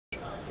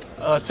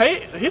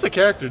Tate, he's a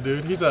character,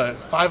 dude. He's a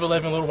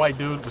 5'11" little white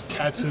dude with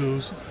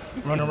tattoos,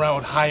 running around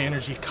with high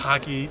energy,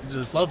 cocky,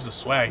 just loves the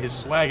swag. His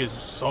swag is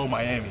so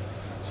Miami.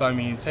 So, I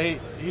mean,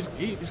 Tate, he's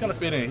going to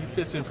fit in. He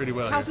fits in pretty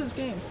well. How's here. his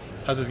game?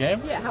 How's his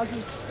game? Yeah, how's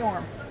his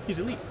form? He's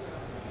elite.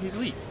 He's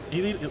elite.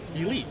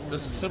 Elite.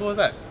 Just simple as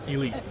that.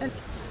 Elite.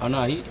 Oh,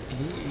 no, he's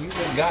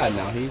a guy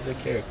now. He's a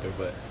character,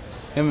 but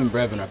him and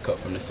Brevin are cut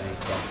from the same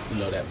cloth. You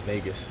know, that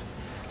Vegas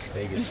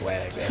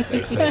swag, as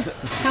they say.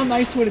 How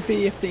nice would it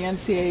be if the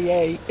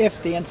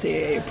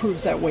NCAA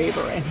approves that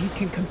waiver and he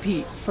can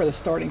compete for the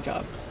starting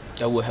job?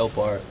 That would help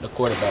the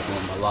quarterback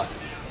room a lot.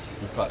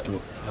 And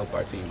help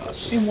our team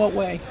out. In what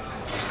way?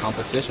 It's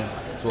competition.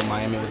 It's what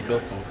Miami was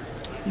built on.